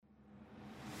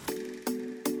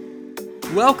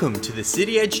Welcome to the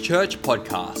City Edge Church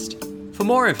podcast. For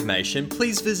more information,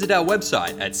 please visit our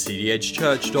website at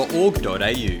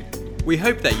cityedgechurch.org.au. We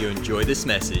hope that you enjoy this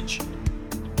message.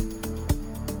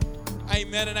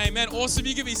 Amen and amen. Awesome.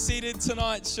 You can be seated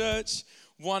tonight, church.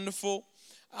 Wonderful.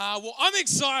 Well, I'm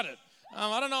excited.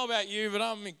 I don't know about you, but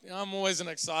I'm always an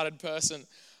excited person.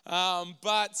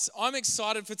 But I'm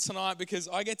excited for tonight because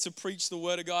I get to preach the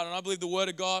Word of God, and I believe the Word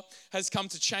of God has come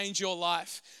to change your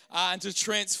life and to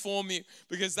transform you,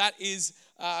 because that is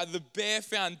the bare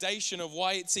foundation of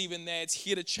why it's even there. It's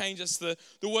here to change us. The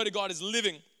Word of God is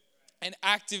living and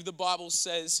active, the Bible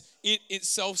says. It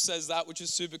itself says that, which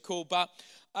is super cool. But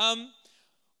I'm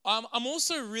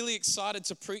also really excited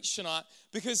to preach tonight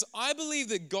because I believe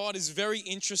that God is very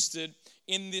interested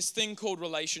in this thing called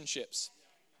relationships.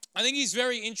 I think he's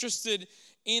very interested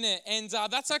in it. And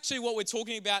that's actually what we're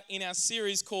talking about in our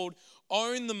series called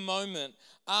Own the Moment.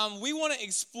 We want to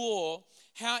explore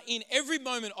how in every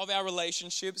moment of our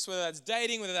relationships, whether that's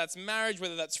dating, whether that's marriage,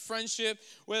 whether that's friendship,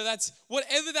 whether that's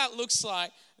whatever that looks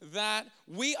like, that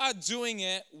we are doing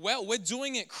it well. We're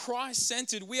doing it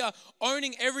Christ-centered. We are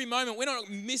owning every moment. We're not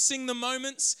missing the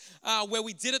moments where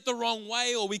we did it the wrong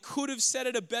way or we could have said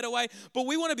it a better way, but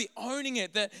we want to be owning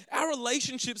it, that our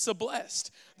relationships are blessed,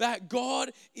 that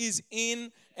God is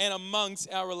in and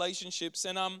amongst our relationships.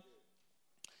 And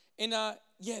that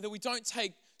we don't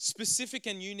take specific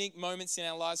and unique moments in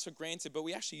our lives for granted, but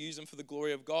we actually use them for the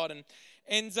glory of God.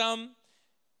 And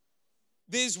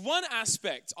there's one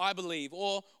aspect, I believe,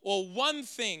 or one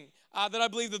thing that I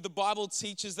believe that the Bible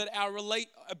teaches that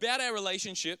about our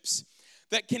relationships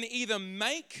that can either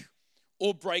make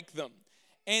or break them.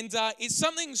 And it's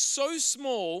something so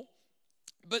small,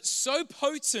 but so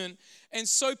potent and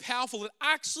so powerful that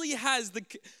actually has the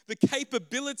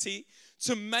capability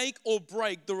to make or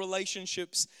break the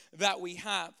relationships that we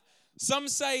have. Some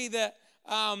say that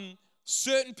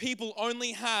certain people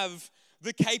only have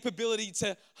the capability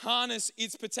to harness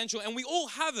its potential, and we all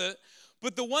have it,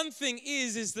 but the one thing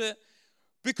is that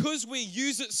because we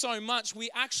use it so much, we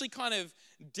actually kind of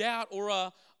doubt or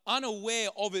are unaware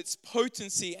of its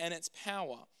potency and its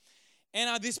power.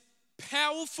 And this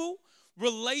powerful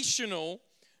relational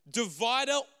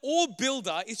divider or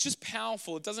builder, it's just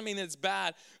powerful. It doesn't mean that it's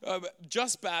bad,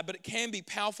 just bad, but it can be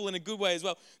powerful in a good way as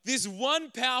well. This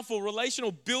one powerful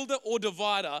relational builder or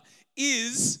divider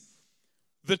is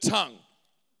the tongue.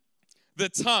 The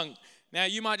tongue. Now,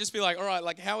 you might just be like, all right,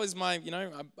 like, how is my,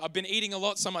 I've been eating a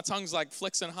lot, so my tongue's like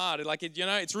flexing hard.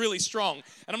 It's really strong.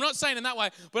 And I'm not saying in that way,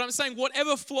 but I'm saying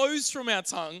whatever flows from our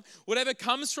tongue, whatever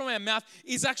comes from our mouth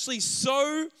is actually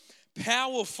so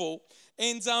powerful.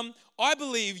 And I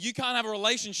believe you can't have a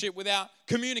relationship without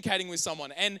communicating with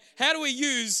someone. And how do we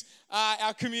use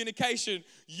our communication?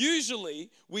 Usually,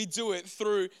 we do it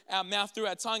through our mouth, through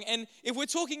our tongue. And if we're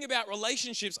talking about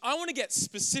relationships, I want to get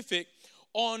specific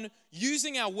on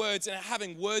using our words and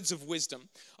having words of wisdom.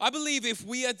 I believe if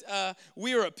we are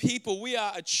a people, we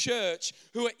are a church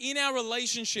who are in our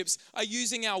relationships, are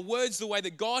using our words the way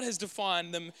that God has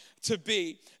defined them to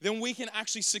be, then we can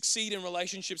actually succeed in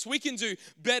relationships. We can do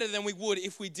better than we would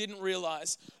if we didn't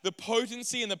realize the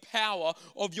potency and the power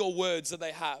of your words that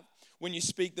they have when you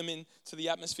speak them into the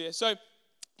atmosphere. So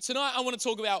tonight I want to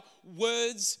talk about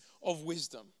words of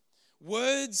wisdom.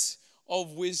 Words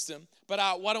of wisdom.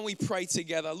 But why don't we pray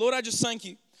together? Lord, I just thank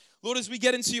you. Lord, as we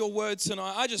get into your word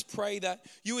tonight, I just pray that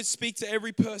you would speak to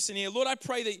every person here. Lord, I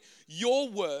pray that your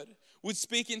word would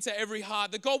speak into every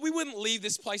heart. That, God, we wouldn't leave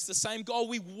this place the same. God,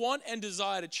 we want and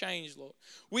desire to change, Lord.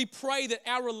 We pray that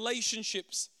our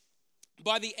relationships,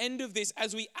 by the end of this,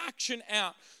 as we action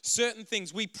out certain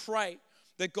things, we pray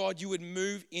that, God, you would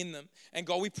move in them. And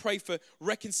God, we pray for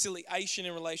reconciliation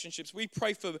in relationships. We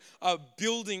pray for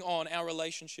building on our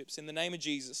relationships in the name of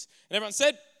Jesus. And everyone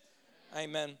said,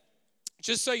 Amen.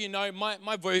 Just so you know,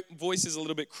 my voice is a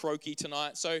little bit croaky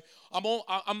tonight. So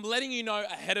I'm letting you know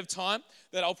ahead of time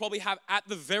that I'll probably have at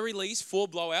the very least 4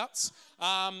 blowouts.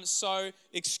 So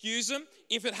excuse them.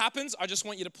 If it happens, I just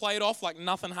want you to play it off like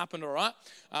nothing happened, all right?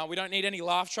 We don't need any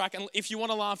laugh track. And if you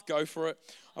want to laugh, go for it.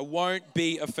 I won't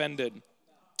be offended.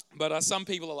 But some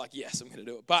people are like, yes, I'm going to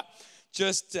do it. But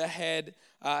just a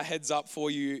heads up for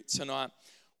you tonight.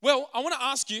 Well, I want to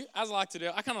ask you, as I like to do,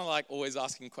 I kind of like always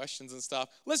asking questions and stuff.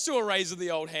 Let's do a raise of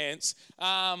the old hands.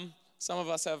 Some of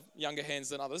us have younger hands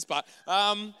than others. But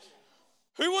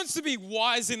who wants to be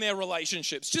wise in their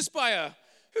relationships?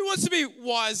 Who wants to be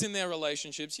wise in their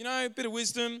relationships? A bit of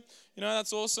wisdom.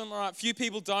 That's awesome. All right, few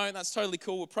people don't. That's totally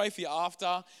cool. We'll pray for you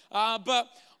after. But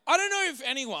I don't know if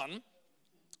anyone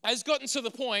has gotten to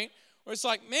the point where it's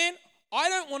like, man, I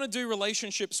don't want to do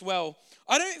relationships well.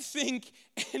 I don't think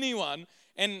anyone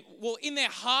And well, in their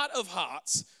heart of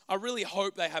hearts, I really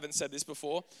hope they haven't said this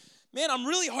before. Man, I'm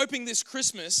really hoping this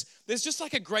Christmas, there's just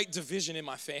like a great division in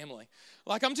my family.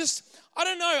 Like I don't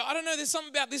know, there's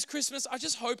something about this Christmas. I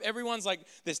just hope everyone's like,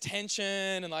 there's tension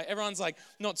and like everyone's like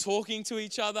not talking to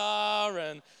each other.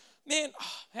 And man,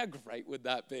 how great would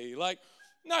that be? Like,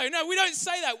 no, we don't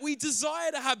say that. We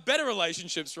desire to have better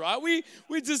relationships, right?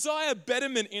 We desire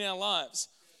betterment in our lives.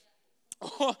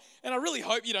 And I really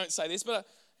hope you don't say this, but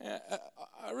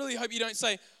I really hope you don't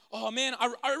say, oh man,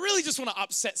 I really just want to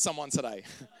upset someone today.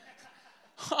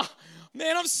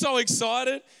 Man, I'm so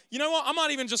excited. You know what? I might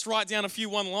even just write down a few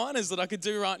one-liners that I could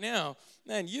do right now.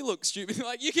 Man, you look stupid.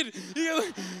 Like you can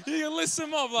list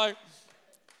them off. Like,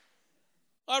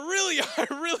 I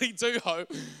really do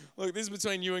hope. Look, this is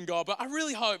between you and God, but I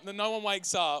really hope that no one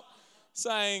wakes up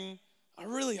saying, I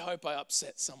really hope I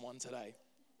upset someone today.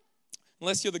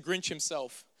 Unless you're the Grinch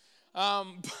himself.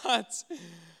 But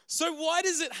so why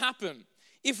does it happen?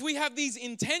 If we have these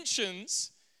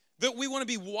intentions that we want to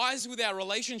be wise with our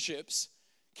relationships,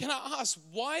 can I ask,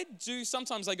 why do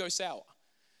sometimes they go sour?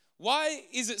 Why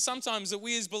is it sometimes that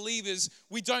we as believers,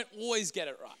 we don't always get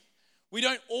it right? We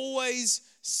don't always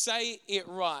say it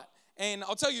right. And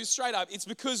I'll tell you straight up, it's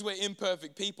because we're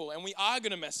imperfect people and we are going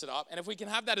to mess it up. And if we can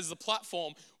have that as the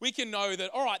platform, we can know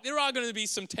that, all right, there are going to be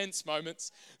some tense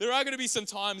moments. There are going to be some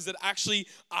times that actually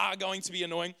are going to be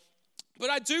annoying.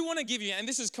 But I do want to give you, and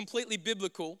this is completely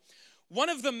biblical, one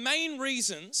of the main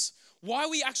reasons why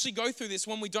we actually go through this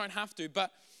when we don't have to.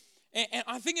 And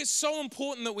I think it's so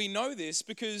important that we know this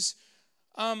because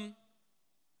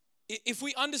if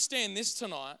we understand this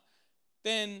tonight,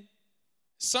 then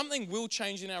something will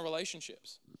change in our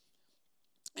relationships.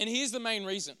 And here's the main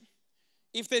reason.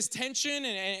 If there's tension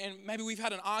and maybe we've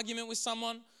had an argument with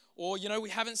someone or, we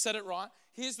haven't said it right,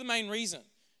 here's the main reason.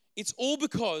 It's all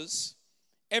because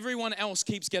everyone else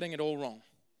keeps getting it all wrong.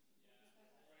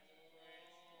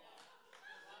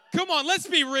 Come on, let's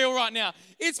be real right now.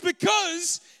 It's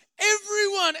because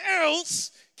everyone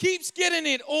else keeps getting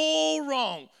it all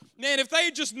wrong. Man, if they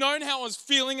had just known how I was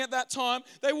feeling at that time,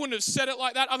 they wouldn't have said it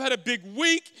like that. I've had a big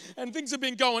week and things have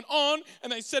been going on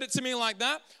and they said it to me like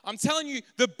that. I'm telling you,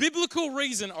 the biblical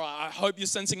reason, all right, I hope you're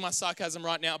sensing my sarcasm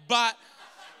right now, but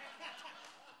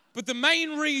the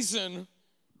main reason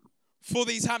for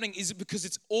these happening is because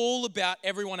it's all about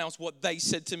everyone else, what they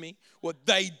said to me, what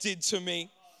they did to me.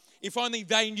 If only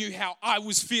they knew how I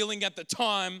was feeling at the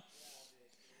time.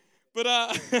 But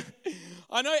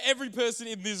I know every person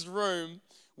in this room,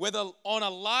 whether on a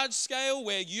large scale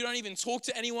where you don't even talk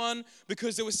to anyone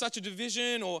because there was such a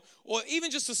division or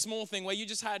even just a small thing where you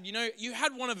just had, you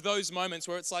had one of those moments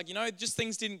where it's like, just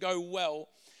things didn't go well,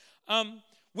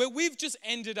 where we've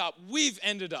ended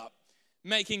up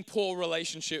making poor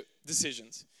relationship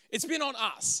decisions. It's been on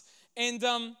us.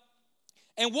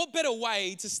 And what better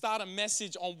way to start a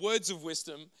message on words of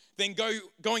wisdom than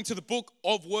going to the book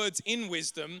of words in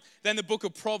wisdom than the book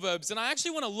of Proverbs. And I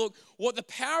actually want to look what the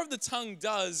power of the tongue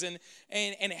does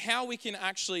and how we can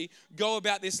actually go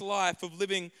about this life of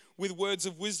living with words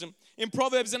of wisdom. In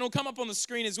Proverbs, and it'll come up on the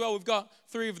screen as well, we've got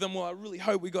 3 of them. Well, I really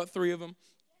hope we got 3 of them.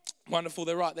 Wonderful,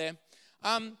 they're right there.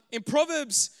 In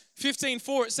Proverbs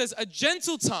 15:4, it says, a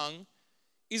gentle tongue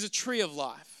is a tree of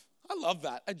life. I love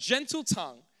that. A gentle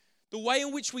tongue. The way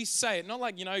in which we say it, not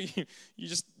like, you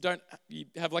just you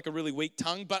have like a really weak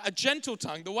tongue, but a gentle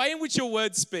tongue, the way in which your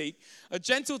words speak, a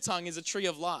gentle tongue is a tree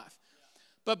of life.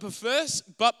 But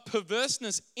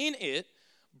perverseness in it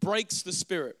breaks the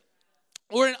spirit.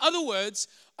 Or in other words,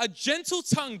 a gentle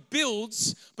tongue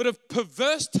builds, but a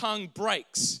perverse tongue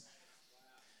breaks.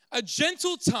 A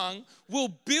gentle tongue will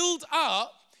build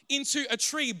up into a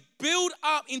tree, build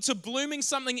up into blooming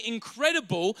something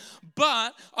incredible,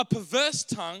 but a perverse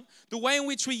tongue, the way in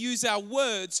which we use our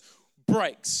words,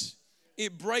 breaks.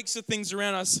 It breaks the things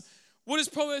around us. What does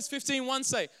Proverbs 15:1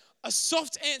 say? A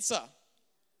soft answer,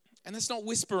 and that's not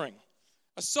whispering.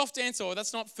 A soft answer, or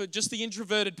that's not for just the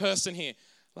introverted person here.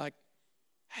 Like,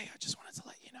 hey, I just wanted to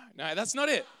let you know. No, that's not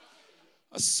it.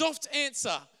 A soft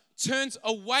answer turns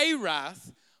away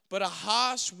wrath, but a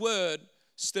harsh word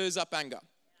stirs up anger.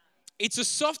 It's a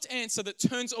soft answer that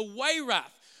turns away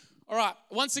wrath. All right,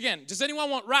 once again, does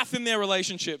anyone want wrath in their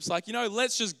relationships? Like,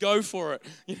 let's just go for it.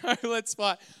 Let's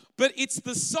fight. But it's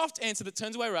the soft answer that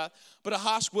turns away wrath, but a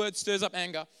harsh word stirs up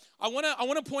anger. I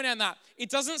want to point out that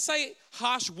it doesn't say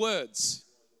harsh words.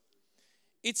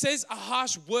 It says a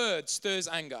harsh word stirs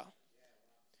anger.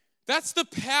 That's the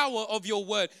power of your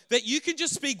word, that you can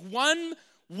just speak one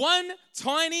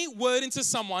tiny word into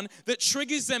someone that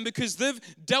triggers them because they've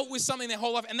dealt with something their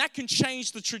whole life, and that can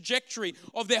change the trajectory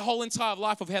of their whole entire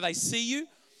life, of how they see you,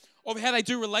 of how they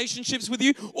do relationships with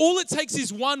you. All it takes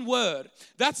is one word.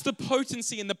 That's the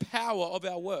potency and the power of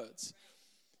our words.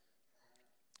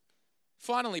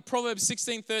 Finally, Proverbs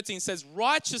 16:13 says,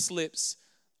 righteous lips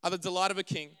are the delight of a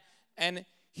king, and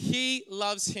he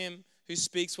loves him who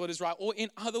speaks what is right. Or in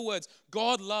other words,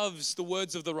 God loves the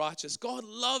words of the righteous. God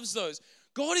loves those.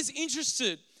 God is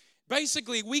interested.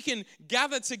 Basically, we can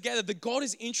gather together that God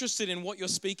is interested in what you're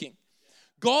speaking.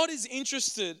 God is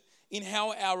interested in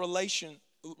how our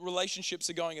relationships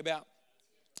are going about.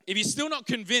 If you're still not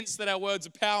convinced that our words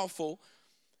are powerful,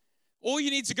 all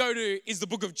you need to go to is the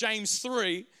book of James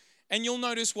 3, and you'll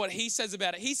notice what he says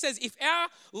about it. He says, if our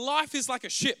life is like a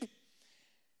ship,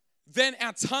 then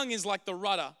our tongue is like the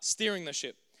rudder steering the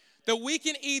ship. That we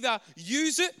can either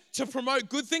use it to promote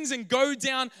good things and go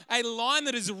down a line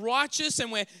that is righteous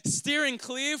and we're steering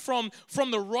clear from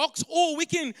the rocks, or we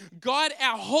can guide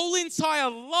our whole entire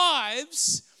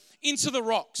lives into the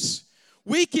rocks.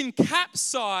 We can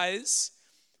capsize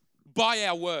by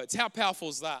our words. How powerful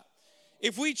is that?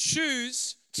 If we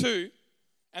choose to,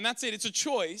 and that's it, it's a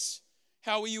choice,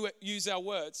 how we use our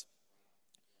words,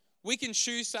 we can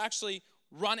choose to actually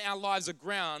run our lives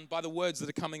aground by the words that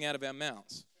are coming out of our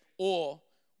mouths. Or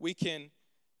we can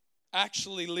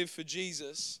actually live for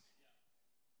Jesus,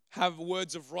 have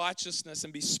words of righteousness,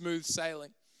 and be smooth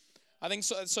sailing. I think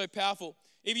it's so powerful.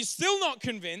 If you're still not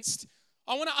convinced,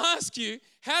 I want to ask you,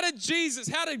 how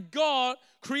did God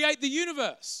create the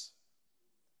universe?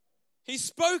 He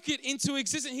spoke it into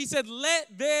existence. He said,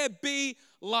 let there be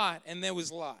light, and there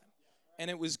was light, and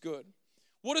it was good.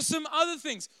 What are some other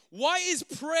things? Why is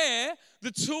prayer the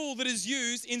tool that is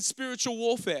used in spiritual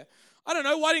warfare? I don't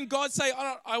know. Why didn't God say,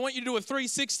 I want you to do a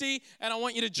 360 and I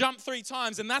want you to jump 3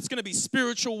 times and that's going to be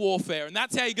spiritual warfare and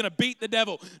that's how you're going to beat the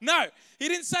devil? No, he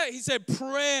didn't say it. He said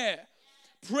prayer.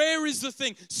 Prayer is the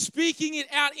thing. Speaking it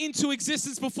out into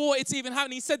existence before it's even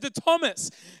happened. He said to Thomas,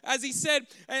 as he said,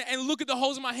 and look at the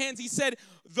holes in my hands, he said,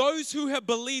 those who have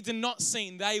believed and not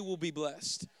seen, they will be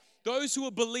blessed. Those who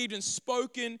have believed and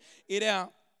spoken it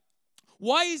out.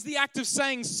 Why is the act of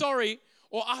saying sorry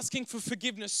or asking for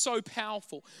forgiveness so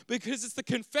powerful? Because it's the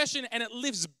confession and it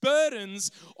lifts burdens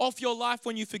off your life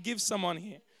when you forgive someone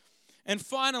here. And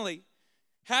finally,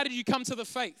 how did you come to the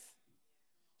faith?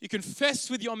 You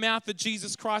confessed with your mouth that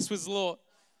Jesus Christ was Lord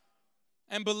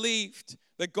and believed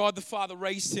that God the Father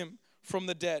raised him from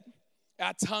the dead.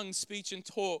 Our tongue, speech, and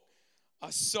talk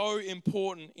are so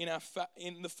important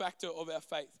in the factor of our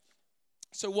faith.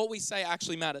 So what we say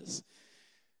actually matters.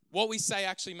 What we say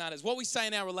actually matters. What we say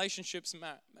in our relationships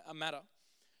matter.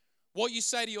 What you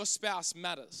say to your spouse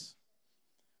matters.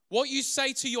 What you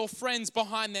say to your friends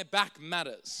behind their back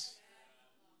matters.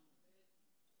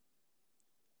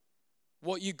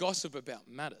 What you gossip about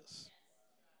matters.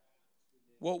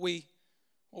 What we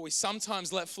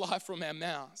sometimes let fly from our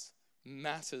mouths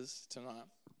matters tonight.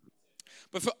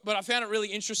 But I found it really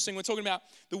interesting. We're talking about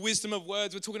the wisdom of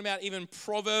words. We're talking about even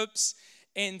Proverbs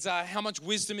and how much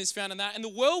wisdom is found in that. And the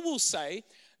world will say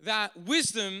that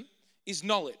wisdom is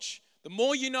knowledge. The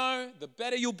more you know, the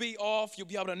better you'll be off. You'll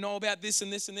be able to know about this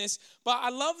and this and this. But I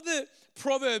love that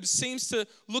Proverbs seems to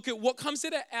look at what comes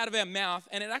out of our mouth,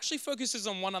 and it actually focuses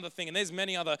on one other thing. And there's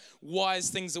many other wise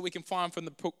things that we can find from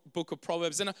the book of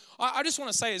Proverbs. And I just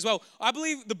want to say as well, I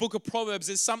believe the book of Proverbs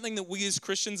is something that we as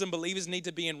Christians and believers need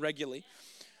to be in regularly.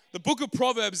 The book of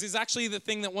Proverbs is actually the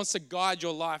thing that wants to guide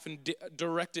your life and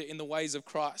direct it in the ways of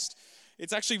Christ.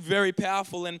 It's actually very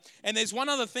powerful. And there's one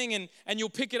other thing, and you'll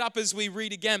pick it up as we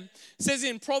read again. It says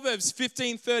in Proverbs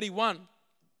 15:31.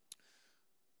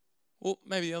 Oh,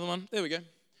 maybe the other one. There we go.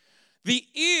 The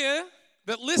ear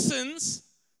that listens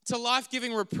to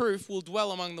life-giving reproof will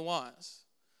dwell among the wise.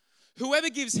 Whoever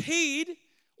gives heed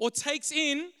or takes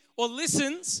in or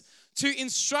listens to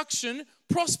instruction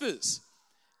prospers.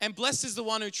 And blessed is the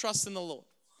one who trusts in the Lord.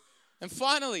 And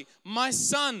finally, my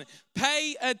son,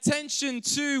 pay attention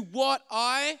to what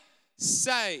I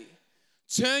say.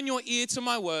 Turn your ear to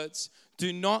my words.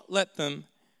 Do not let them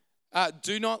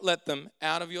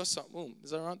out of your sight. Ooh,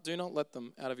 is that right? Do not let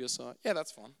them out of your sight. Yeah,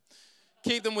 that's fine.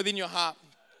 Keep them within your heart.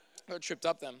 I got tripped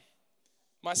up then.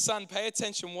 My son, pay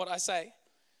attention what I say.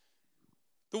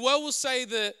 The world will say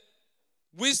that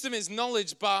wisdom is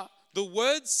knowledge, but the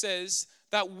word says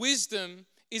that wisdom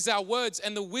is our words,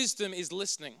 and the wisdom is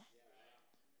listening.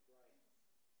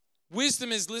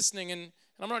 Wisdom is listening, and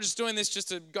I'm not just doing this just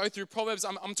to go through Proverbs.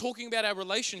 I'm talking about our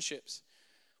relationships.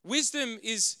 Wisdom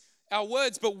is our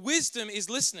words, but wisdom is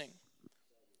listening.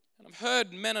 And I've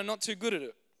heard men are not too good at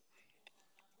it.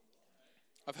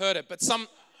 I've heard it, but some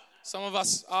of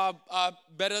us are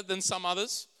better than some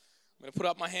others. I'm going to put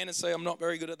up my hand and say I'm not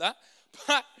very good at that.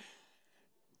 But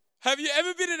have you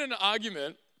ever been in an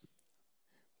argument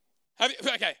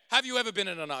Have you ever been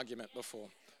in an argument before?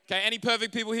 Okay, any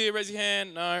perfect people here? Raise your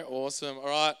hand. No? Awesome. All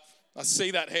right. I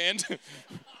see that hand.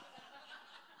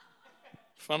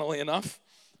 Funnily enough.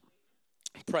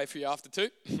 Pray for you after too.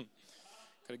 Got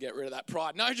to get rid of that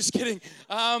pride. No, just kidding.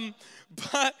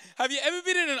 But have you ever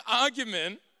been in an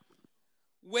argument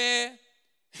where...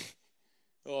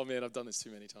 Oh man, I've done this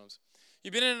too many times.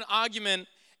 You've been in an argument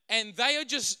and they're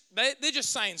just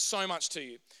saying so much to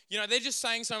you. You know, they're just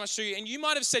saying so much to you. And you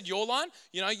might have said your line.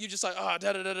 You know, you're just like, oh,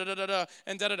 da-da-da-da-da-da,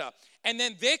 and da-da-da. And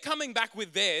then they're coming back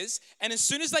with theirs. And as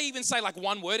soon as they even say like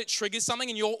one word, it triggers something.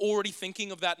 And you're already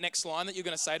thinking of that next line that you're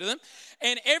going to say to them.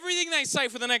 And everything they say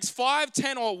for the next 5,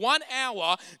 10, or 1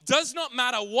 hour does not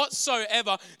matter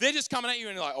whatsoever. They're just coming at you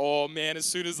and you're like, oh man, as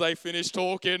soon as they finish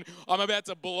talking, I'm about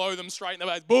to blow them straight in the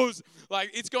face. Buzz!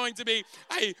 Like it's going to be,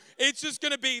 hey, it's just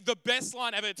going to be the best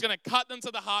line ever. It's going to cut them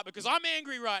to the heart because I'm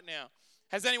angry right now.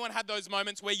 Has anyone had those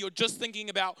moments where you're just thinking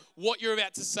about what you're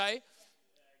about to say?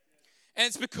 And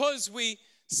it's because we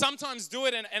sometimes do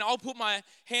it, and I'll put my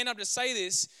hand up to say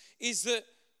this, is that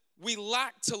we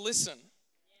lack to listen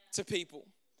to people.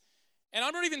 And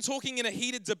I'm not even talking in a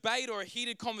heated debate or a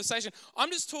heated conversation. I'm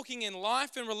just talking in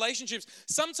life and relationships.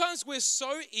 Sometimes we're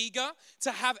so eager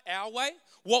to have our way,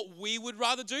 what we would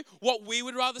rather do, what we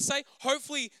would rather say.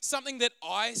 Hopefully something that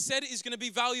I said is going to be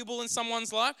valuable in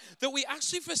someone's life, that we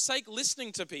actually forsake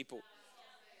listening to people.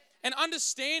 And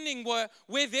understanding where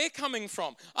they're coming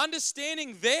from,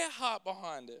 understanding their heart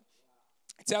behind it.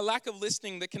 It's our lack of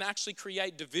listening that can actually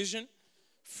create division,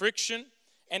 friction,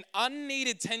 and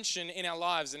unneeded tension in our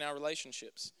lives, in our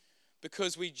relationships,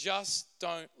 because we just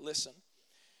don't listen.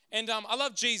 And I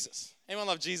love Jesus. Anyone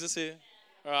love Jesus here?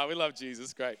 All right, we love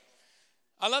Jesus. Great.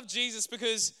 I love Jesus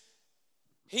because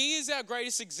he is our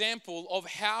greatest example of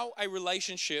how a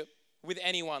relationship with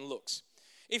anyone looks.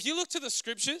 If you look to the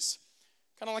scriptures,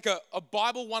 kind of like a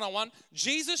Bible 101,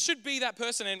 Jesus should be that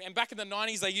person. And back in the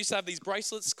 90s, they used to have these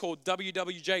bracelets called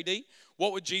WWJD.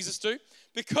 What would Jesus do?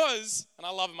 Because, and I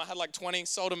love them, I had like 20,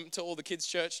 sold them to all the kids'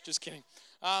 church, just kidding.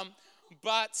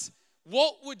 But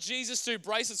what would Jesus do?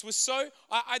 Bracelets was so,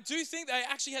 I do think they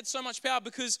actually had so much power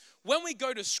because when we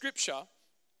go to scripture,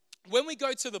 when we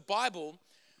go to the Bible,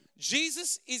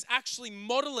 Jesus is actually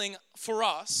modeling for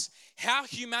us how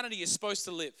humanity is supposed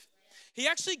to live. He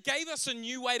actually gave us a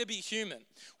new way to be human.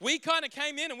 We kind of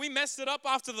came in and we messed it up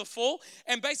after the fall.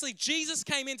 And basically Jesus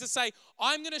came in to say,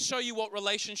 I'm going to show you what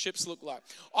relationships look like.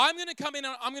 I'm going to come in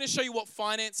and I'm going to show you what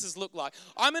finances look like.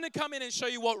 I'm going to come in and show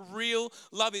you what real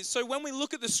love is. So when we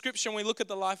look at the scripture and we look at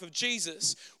the life of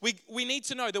Jesus, we need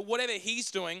to know that whatever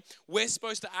he's doing, we're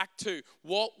supposed to act too.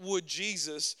 What would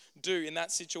Jesus do in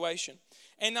that situation?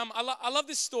 And I love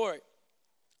this story.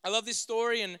 I love this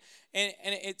story, and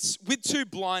it's with two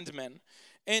blind men.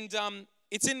 And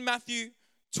it's in Matthew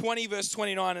 20, verse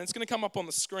 29, and it's going to come up on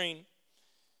the screen.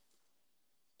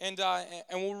 And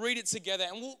we'll read it together,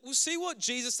 and we'll see what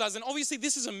Jesus does. And obviously,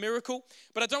 this is a miracle,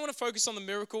 but I don't want to focus on the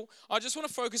miracle. I just want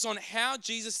to focus on how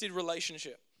Jesus did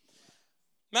relationship.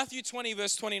 Matthew 20,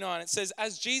 verse 29, it says,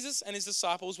 as Jesus and his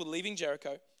disciples were leaving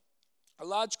Jericho, a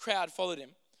large crowd followed him.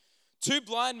 Two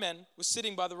blind men were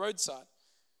sitting by the roadside.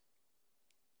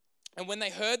 And when they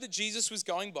heard that Jesus was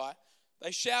going by,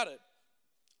 they shouted,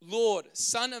 Lord,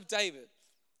 Son of David,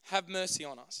 have mercy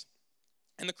on us.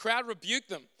 And the crowd rebuked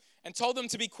them and told them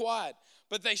to be quiet.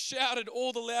 But they shouted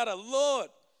all the louder, Lord,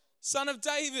 Son of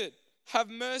David, have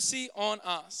mercy on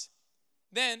us.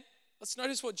 Then, let's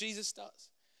notice what Jesus does.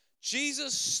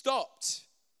 Jesus stopped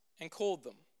and called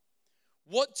them.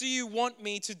 What do you want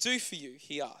me to do for you?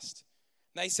 He asked.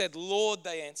 And they said, Lord,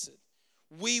 they answered,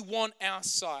 we want our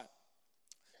sight.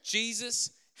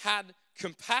 Jesus had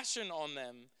compassion on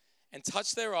them and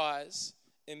touched their eyes.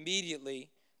 Immediately,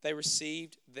 they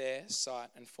received their sight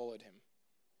and followed him.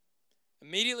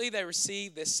 Immediately, they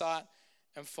received their sight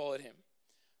and followed him.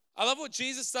 I love what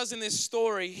Jesus does in this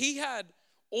story. He had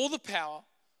all the power,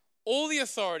 all the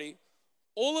authority,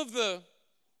 all of the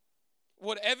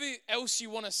whatever else you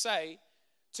want to say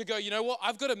to go, you know what?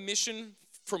 I've got a mission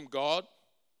from God.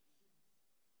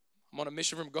 I'm on a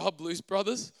mission from God, Blues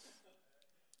Brothers.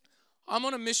 I'm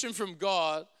on a mission from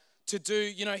God to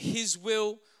do, his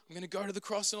will. I'm going to go to the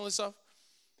cross and all this stuff.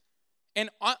 And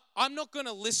I'm not going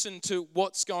to listen to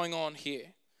what's going on here.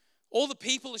 All the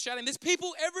people are shouting. There's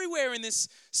people everywhere in this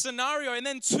scenario. And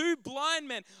then two blind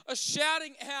men are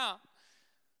shouting out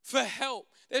for help.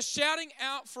 They're shouting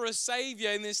out for a savior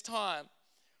in this time.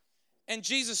 And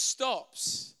Jesus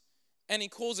stops and he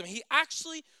calls them. He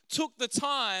actually took the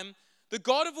time, the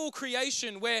God of all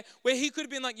creation, where he could have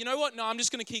been like, you know what? No, I'm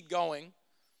just going to keep going.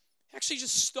 He actually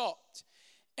just stopped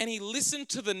and he listened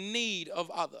to the need of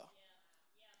other.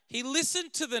 He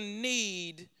listened to the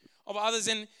need of others.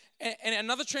 And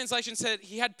another translation said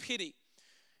he had pity.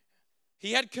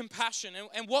 He had compassion.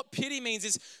 And what pity means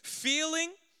is feeling,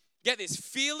 get this,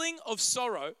 feeling of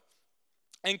sorrow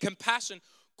and compassion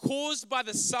caused by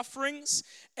the sufferings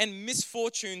and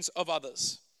misfortunes of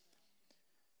others.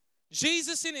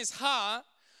 Jesus in his heart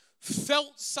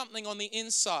felt something on the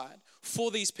inside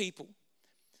for these people.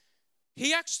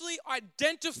 He actually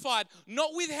identified not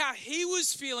with how he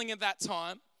was feeling at that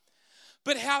time,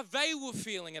 but how they were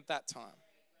feeling at that time.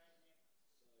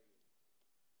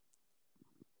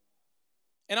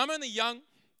 And I'm only young,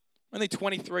 only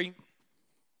 23.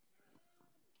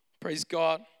 Praise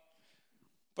God.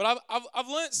 But I've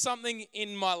learned something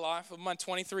in my life of my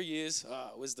 23 years,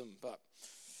 wisdom, but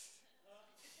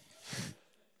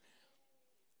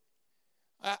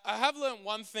I have learned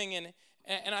one thing, and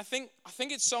I think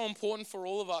it's so important for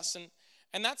all of us,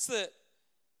 and that's that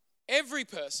every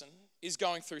person is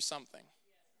going through something.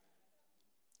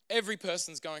 Every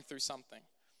person's going through something.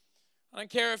 I don't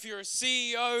care if you're a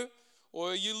CEO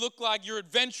or you look like you're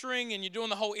adventuring and you're doing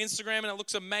the whole Instagram and it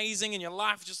looks amazing and your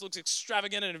life just looks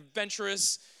extravagant and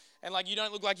adventurous and like you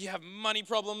don't look like you have money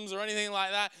problems or anything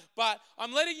like that. But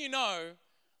I'm letting you know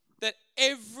that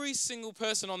every single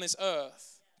person on this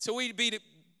earth, till we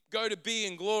go to be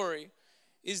in glory,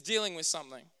 is dealing with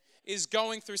something, is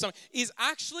going through something, is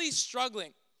actually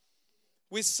struggling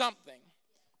with something.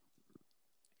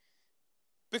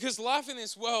 Because life in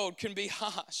this world can be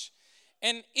harsh.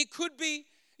 And it could be,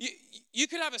 you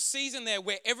could have a season there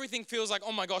where everything feels like,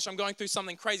 oh my gosh, I'm going through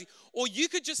something crazy. Or you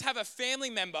could just have a family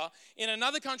member in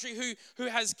another country who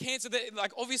has cancer. That,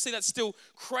 like, obviously that's still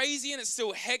crazy and it's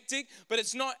still hectic, but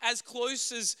it's not as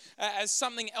close as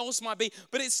something else might be.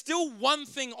 But it's still one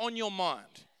thing on your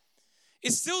mind.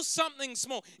 It's still something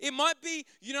small. It might be,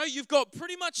 you've got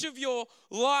pretty much of your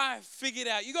life figured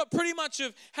out. You've got pretty much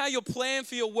of how your plan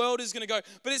for your world is going to go.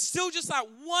 But it's still just that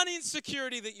one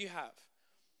insecurity that you have.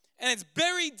 And it's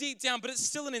buried deep down, but it's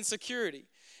still an insecurity.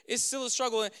 It's still a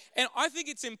struggle. And I think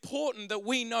it's important that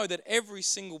we know that every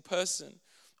single person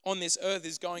on this earth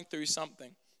is going through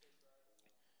something.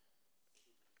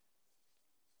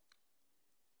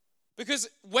 Because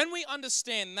when we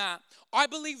understand that, I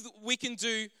believe that we can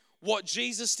do what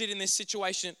Jesus did in this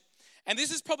situation. And this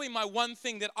is probably my one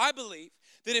thing that I believe,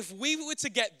 that if we were to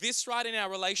get this right in our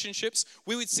relationships,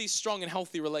 we would see strong and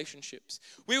healthy relationships.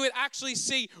 We would actually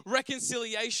see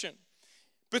reconciliation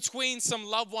between some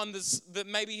loved ones that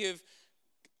maybe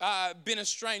have been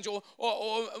estranged,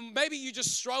 or maybe you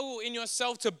just struggle in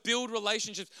yourself to build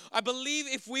relationships. I believe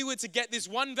if we were to get this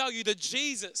one value that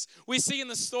Jesus, we see in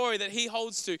the story that he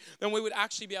holds to, then we would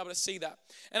actually be able to see that.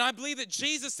 And I believe that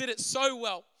Jesus did it so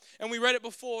well, and we read it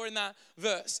before in that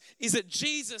verse, is that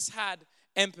Jesus had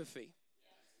empathy.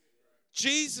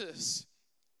 Jesus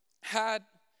had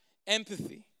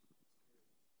empathy.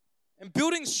 And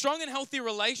building strong and healthy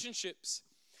relationships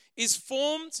is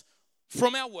formed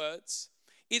from our words.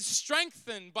 It's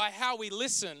strengthened by how we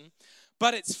listen,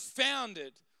 but it's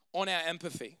founded on our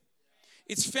empathy.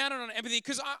 It's founded on empathy,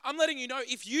 because I'm letting you know,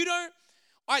 if you don't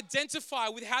identify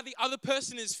with how the other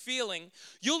person is feeling,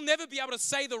 you'll never be able to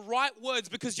say the right words,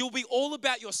 because you'll be all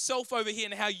about yourself over here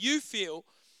and how you feel,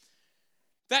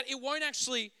 that it won't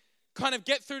actually kind of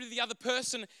get through to the other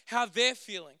person how they're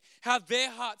feeling, how their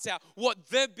heart's out, what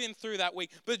they've been through that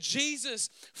week. But Jesus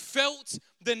felt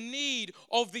the need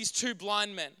of these two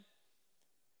blind men.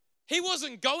 He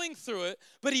wasn't going through it,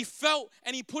 but he felt,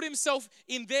 and he put himself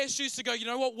in their shoes to go, you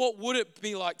know what would it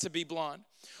be like to be blind?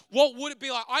 What would it be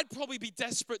like? I'd probably be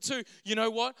desperate too. You know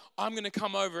what? I'm going to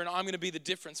come over and I'm going to be the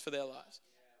difference for their lives.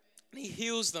 And he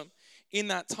heals them in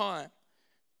that time.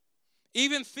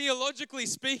 Even theologically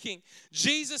speaking,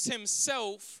 Jesus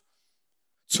himself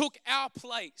took our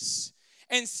place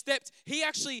and he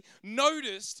actually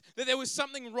noticed that there was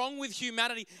something wrong with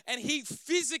humanity, and he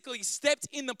physically stepped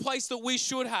in the place that we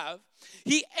should have.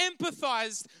 He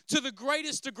empathized to the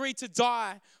greatest degree to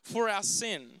die for our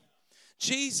sin.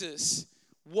 Jesus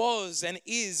was and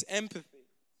is empathy.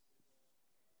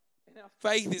 And our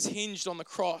faith is hinged on the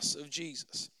cross of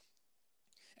Jesus.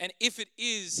 And if it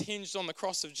is hinged on the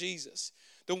cross of Jesus,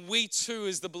 then we too,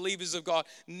 as the believers of God,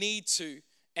 need to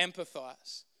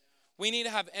empathize. We need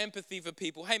to have empathy for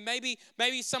people. Hey, maybe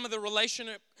some of the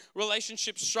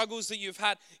relationship struggles that you've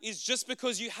had is just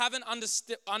because you haven't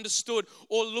understood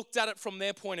or looked at it from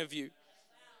their point of view.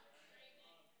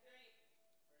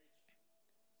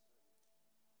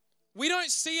 We don't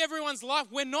see everyone's life.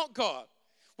 We're not God.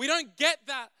 We don't get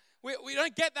that. We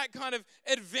don't get that kind of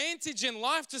advantage in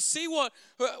life to see what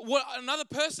another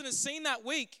person has seen that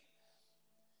week.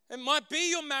 It might be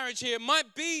your marriage here. It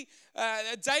might be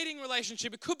a dating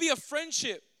relationship. It could be a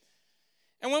friendship.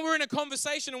 And when we're in a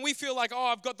conversation and we feel like, oh,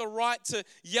 I've got the right to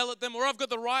yell at them, or I've got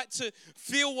the right to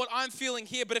feel what I'm feeling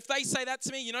here. But if they say that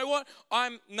to me, you know what?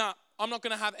 I'm not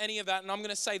going to have any of that, and I'm going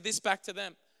to say this back to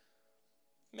them.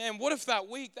 Man, what if that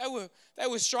week they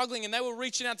were struggling and they were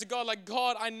reaching out to God like,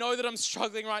 God, I know that I'm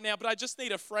struggling right now, but I just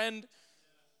need a friend.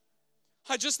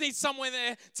 I just need someone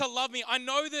there to love me. I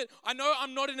know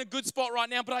I'm not in a good spot right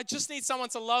now, but I just need someone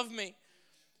to love me.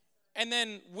 And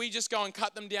then we just go and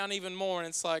cut them down even more, and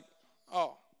it's like,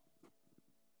 oh.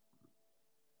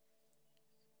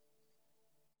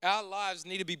 Our lives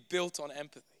need to be built on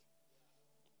empathy.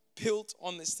 Built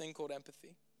on this thing called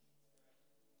empathy.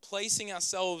 Placing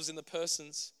ourselves in the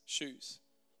person's shoes.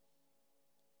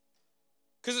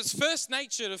 Because it's first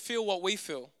nature to feel what we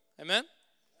feel. Amen?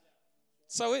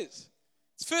 So is.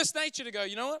 It's first nature to go,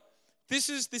 you know what? This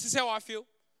is how I feel.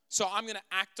 So I'm going to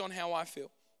act on how I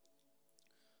feel.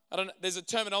 I don't know, there's a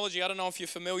terminology, I don't know if you're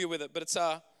familiar with it, but it's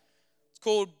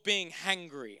called being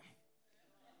hangry.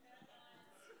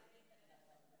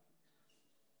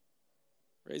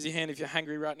 Raise your hand if you're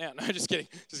hangry right now. No, just kidding.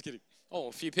 Just kidding. Oh,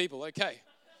 a few people. Okay.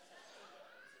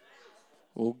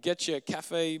 We'll get you a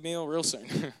cafe meal real soon.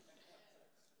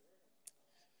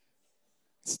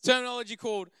 It's a terminology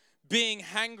called being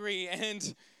hangry, and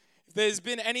if there's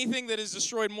been anything that has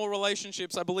destroyed more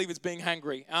relationships, I believe it's being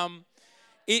hangry.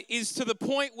 It is to the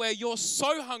point where you're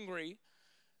so hungry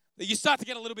that you start to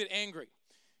get a little bit angry.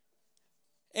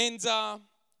 And I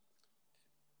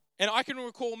can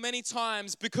recall many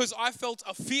times, because I felt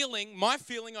my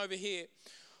feeling over here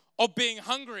of being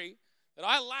hungry, that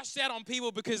I lashed out on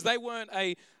people because they weren't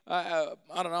I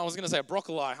don't know, I was going to say a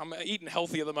broccoli. I'm eating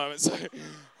healthy at the moment, so,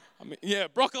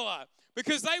 broccoli.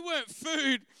 Because they weren't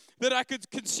food that I could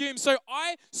consume. So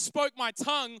I spoke my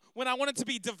tongue when I wanted to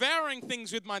be devouring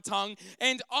things with my tongue,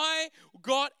 and I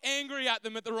got angry at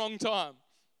them at the wrong time.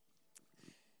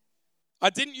 I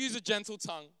didn't use a gentle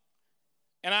tongue.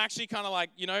 And I actually kind of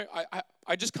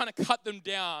I just kind of cut them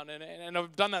down. And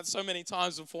I've done that so many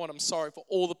times before, and I'm sorry for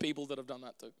all the people that have done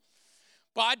that too.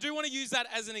 But I do want to use that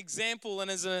as an example and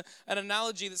as an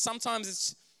analogy that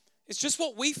sometimes it's just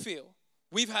what we feel.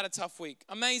 We've had a tough week.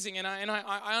 Amazing. And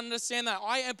I understand that.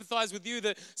 I empathize with you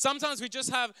that sometimes we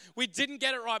didn't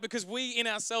get it right because we in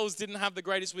ourselves didn't have the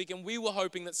greatest week, and we were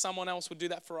hoping that someone else would do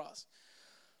that for us.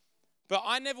 But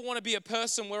I never want to be a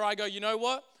person where I go, you know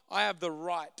what? I have the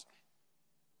right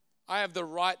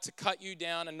to cut you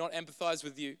down and not empathize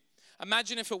with you.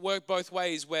 Imagine if it worked both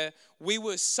ways, where we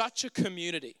were such a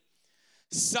community,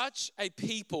 such a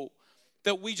people,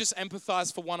 that we just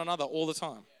empathize for one another all the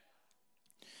time.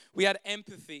 We had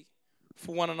empathy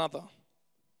for one another.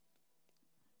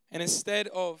 And instead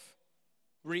of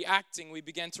reacting, we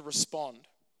began to respond.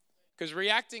 Because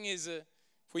reacting is, if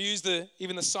we use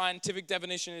even the scientific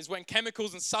definition, is when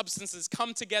chemicals and substances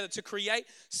come together to create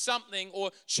something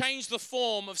or change the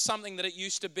form of something that it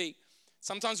used to be.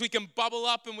 Sometimes we can bubble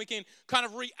up and we can kind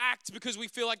of react because we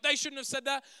feel like they shouldn't have said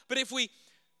that. But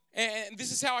and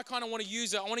this is how I kind of want to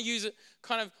use it. I want to use it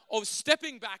kind of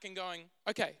stepping back and going,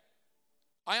 okay,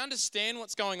 I understand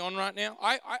what's going on right now.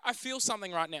 I feel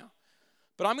something right now.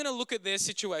 But I'm going to look at their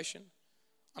situation.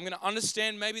 I'm going to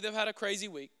understand maybe they've had a crazy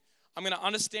week. I'm going to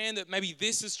understand that maybe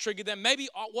this has triggered them. Maybe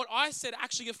what I said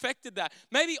actually affected that.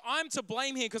 Maybe I'm to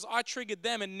blame here because I triggered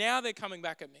them and now they're coming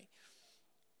back at me.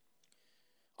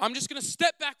 I'm just going to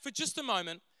step back for just a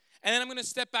moment, and then I'm going to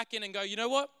step back in and go, you know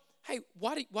what? Hey,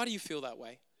 why do you feel that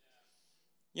way?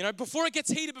 You know, before it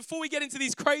gets heated, before we get into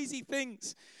these crazy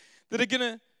things that are going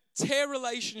to tear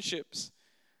relationships,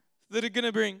 that are going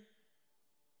to bring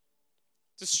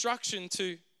destruction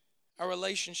to our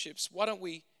relationships, why don't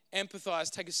we empathize,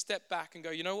 take a step back and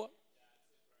go, you know what?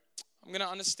 I'm going to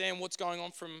understand what's going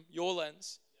on from your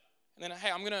lens. And then, hey,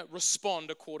 I'm going to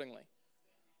respond accordingly.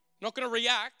 I'm not going to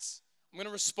react. I'm going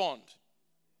to respond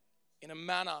in a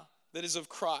manner that is of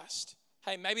Christ.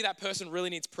 Hey, maybe that person really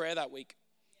needs prayer that week.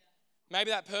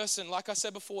 Maybe that person, like I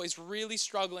said before, is really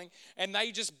struggling and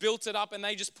they just built it up and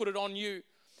they just put it on you.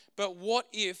 But what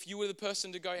if you were the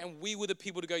person to go and we were the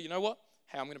people to go, you know what?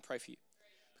 Hey, I'm going to pray for you.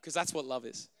 Because that's what love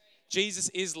is. Jesus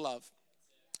is love.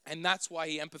 And that's why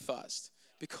he empathized.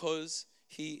 Because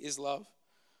he is love.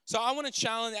 So I want to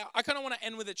challenge, I kind of want to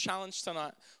end with a challenge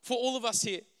tonight. For all of us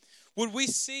here, would we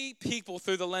see people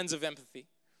through the lens of empathy?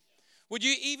 Would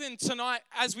you even tonight,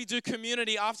 as we do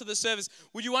community after the service,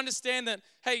 would you understand that,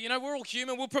 hey, you know, we're all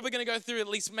human. We're probably going to go through at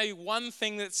least maybe one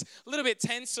thing that's a little bit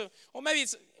tense, or maybe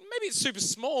it's super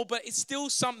small, but it's still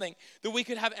something that we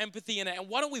could have empathy in it. And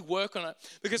why don't we work on it?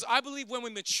 Because I believe when we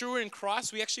mature in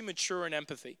Christ, we actually mature in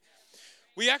empathy.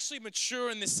 We actually mature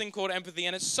in this thing called empathy,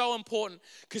 and it's so important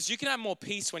because you can have more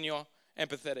peace when you're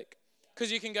empathetic.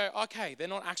 Because you can go, okay, they're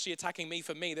not actually attacking me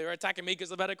for me. They're attacking me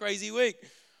because I've had a crazy week.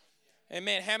 And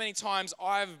man, how many times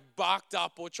I've barked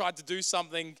up or tried to do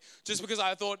something just because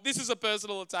I thought, this is a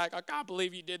personal attack. I can't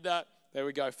believe you did that. There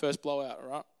we go, first blowout, all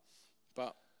right?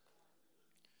 But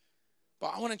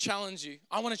I want to challenge you.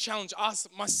 I want to challenge us,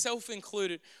 myself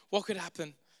included. What could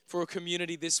happen for a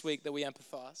community this week that we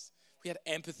empathize? We had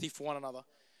empathy for one another.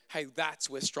 Hey,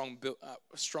 that's where strong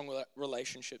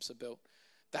relationships are built.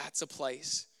 That's a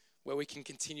place where we can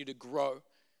continue to grow,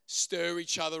 stir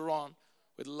each other on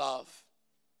with love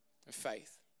and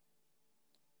faith.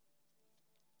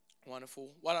 Wonderful.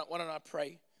 Why don't I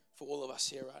pray for all of us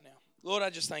here right now? Lord,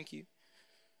 I just thank you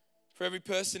for every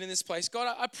person in this place.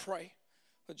 God, I pray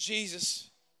that Jesus,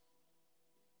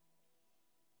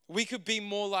 we could be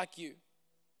more like you.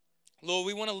 Lord,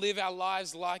 we want to live our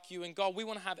lives like you. And God, we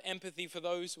want to have empathy for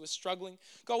those who are struggling.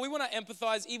 God, we want to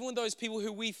empathize even with those people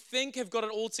who we think have got it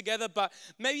all together, but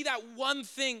maybe that one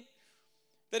thing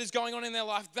that is going on in their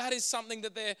life, that is something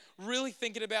that they're really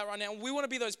thinking about right now. And we want to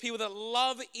be those people that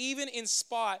love even in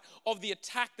spite of the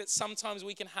attack that sometimes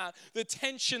we can have, the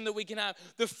tension that we can have,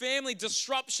 the family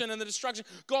disruption and the destruction.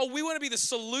 God, we want to be the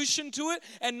solution to it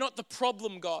and not the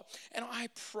problem, God. And I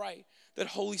pray that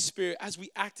Holy Spirit, as we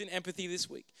act in empathy this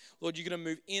week, Lord, you're going to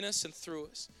move in us and through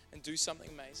us and do something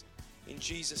amazing. In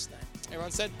Jesus' name.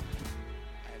 Everyone said?